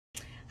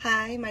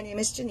Hi, my name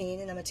is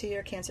Janine, and I'm a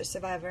 2-year cancer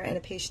survivor and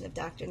a patient of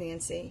Dr.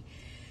 Nancy.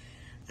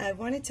 I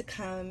wanted to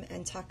come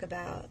and talk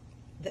about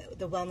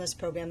the wellness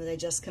program that I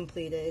just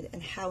completed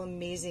and how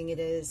amazing it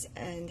is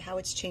and how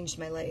it's changed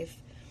my life.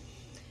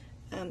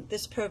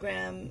 This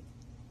program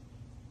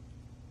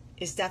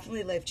is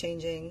definitely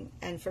life-changing,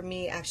 and for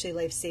me, actually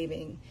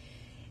life-saving.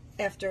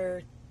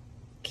 After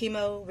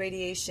chemo,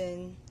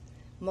 radiation,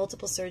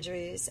 multiple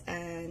surgeries,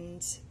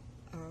 and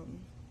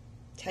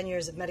 10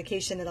 years of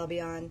medication that I'll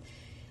be on,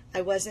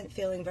 I wasn't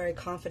feeling very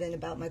confident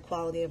about my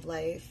quality of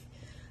life.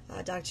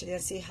 Dr.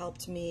 Nancy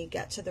helped me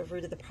get to the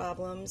root of the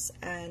problems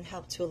and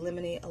helped to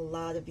eliminate a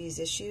lot of these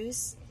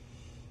issues,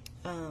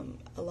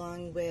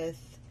 along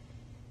with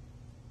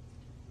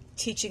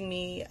teaching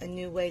me a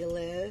new way to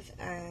live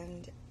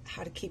and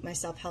how to keep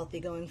myself healthy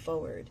going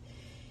forward.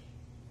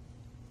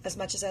 As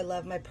much as I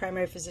love my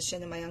primary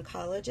physician and my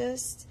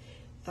oncologist,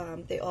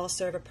 they all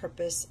serve a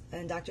purpose,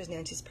 and Dr.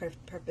 Nancy's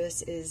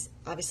purpose is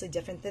obviously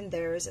different than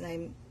theirs, and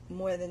I'm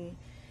more than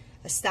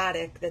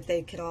ecstatic that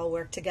they can all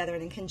work together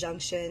and in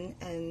conjunction,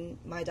 and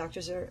my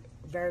doctors are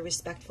very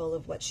respectful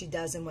of what she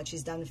does and what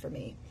she's done for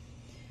me.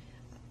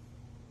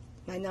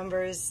 My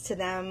numbers to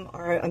them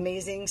are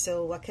amazing,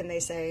 so what can they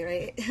say,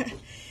 right?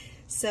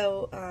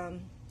 So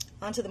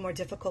on to the more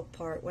difficult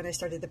part. When I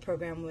started the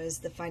program was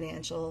the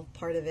financial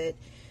part of it.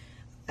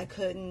 I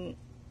couldn't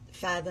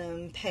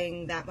fathom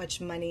paying that much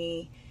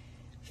money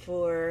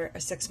for a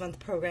 6-month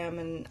program,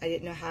 and I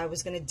didn't know how I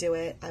was going to do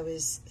it. I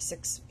was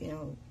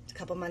a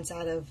couple months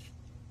out of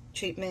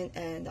treatment,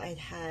 and I'd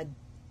had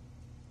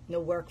no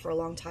work for a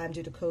long time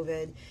due to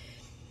COVID.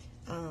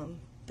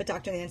 But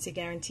Dr. Nancy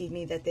guaranteed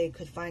me that they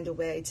could find a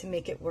way to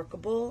make it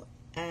workable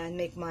and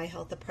make my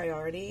health a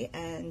priority,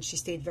 and she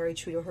stayed very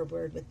true to her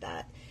word with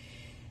that.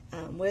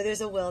 Where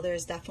there's a will,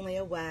 there's definitely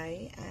a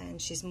way, and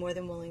she's more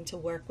than willing to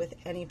work with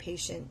any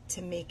patient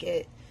to make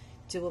it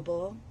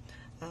doable,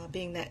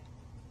 being that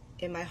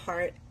in my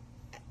heart,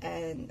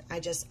 and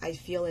I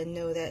feel and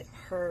know that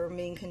her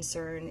main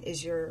concern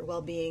is your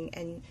well-being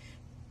and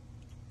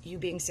you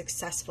being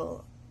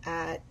successful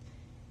at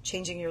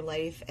changing your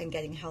life and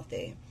getting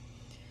healthy.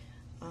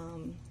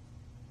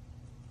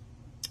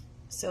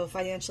 So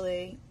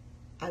financially,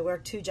 I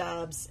work 2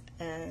 jobs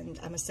and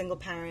I'm a single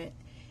parent,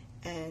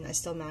 and I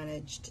still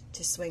managed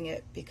to swing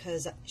it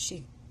because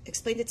she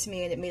explained it to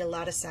me, and it made a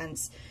lot of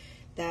sense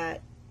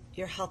that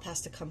your health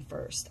has to come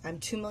first. I'm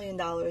 $2 million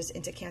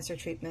into cancer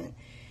treatment,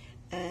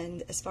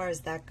 and as far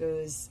as that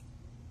goes,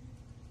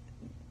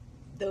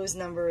 those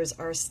numbers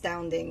are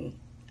astounding,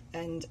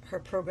 and her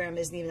program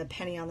isn't even a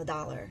penny on the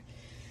dollar.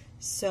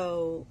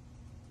 So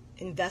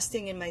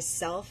investing in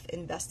myself,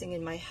 investing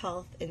in my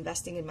health,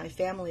 investing in my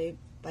family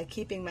by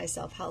keeping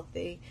myself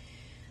healthy,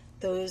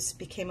 those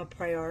became a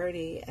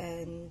priority,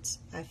 and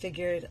I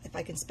figured if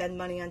I can spend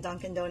money on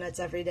Dunkin' Donuts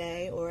every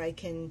day, or I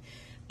can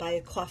buy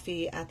a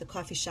coffee at the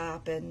coffee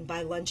shop and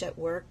buy lunch at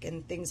work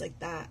and things like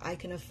that, I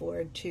can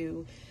afford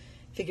to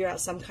figure out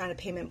some kind of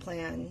payment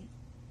plan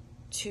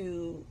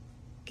to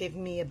give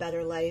me a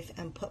better life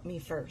and put me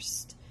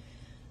first.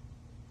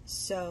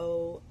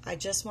 So I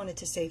just wanted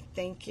to say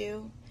thank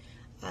you.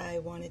 I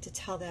wanted to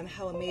tell them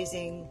how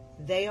amazing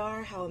they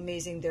are, how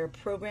amazing their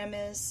program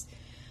is.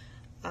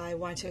 I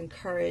want to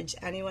encourage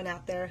anyone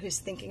out there who's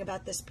thinking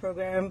about this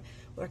program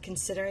or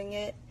considering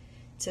it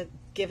to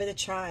give it a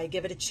try,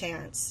 give it a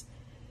chance.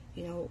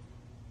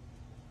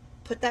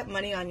 Put that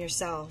money on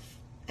yourself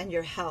and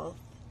your health.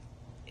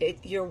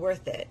 You're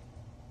worth it.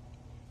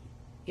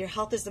 Your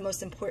health is the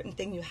most important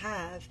thing you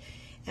have,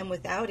 and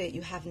without it,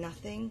 you have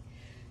nothing.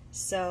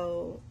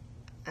 So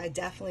I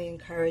definitely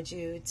encourage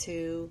you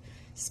to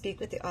speak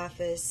with the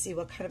office, see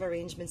what kind of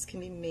arrangements can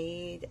be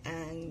made,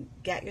 and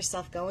get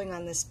yourself going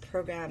on this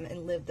program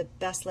and live the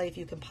best life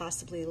you can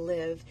possibly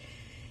live.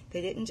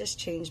 They didn't just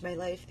change my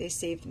life, they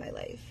saved my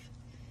life.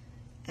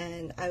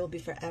 And I will be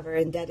forever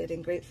indebted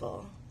and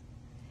grateful.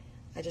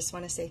 I just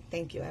want to say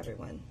thank you,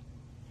 everyone.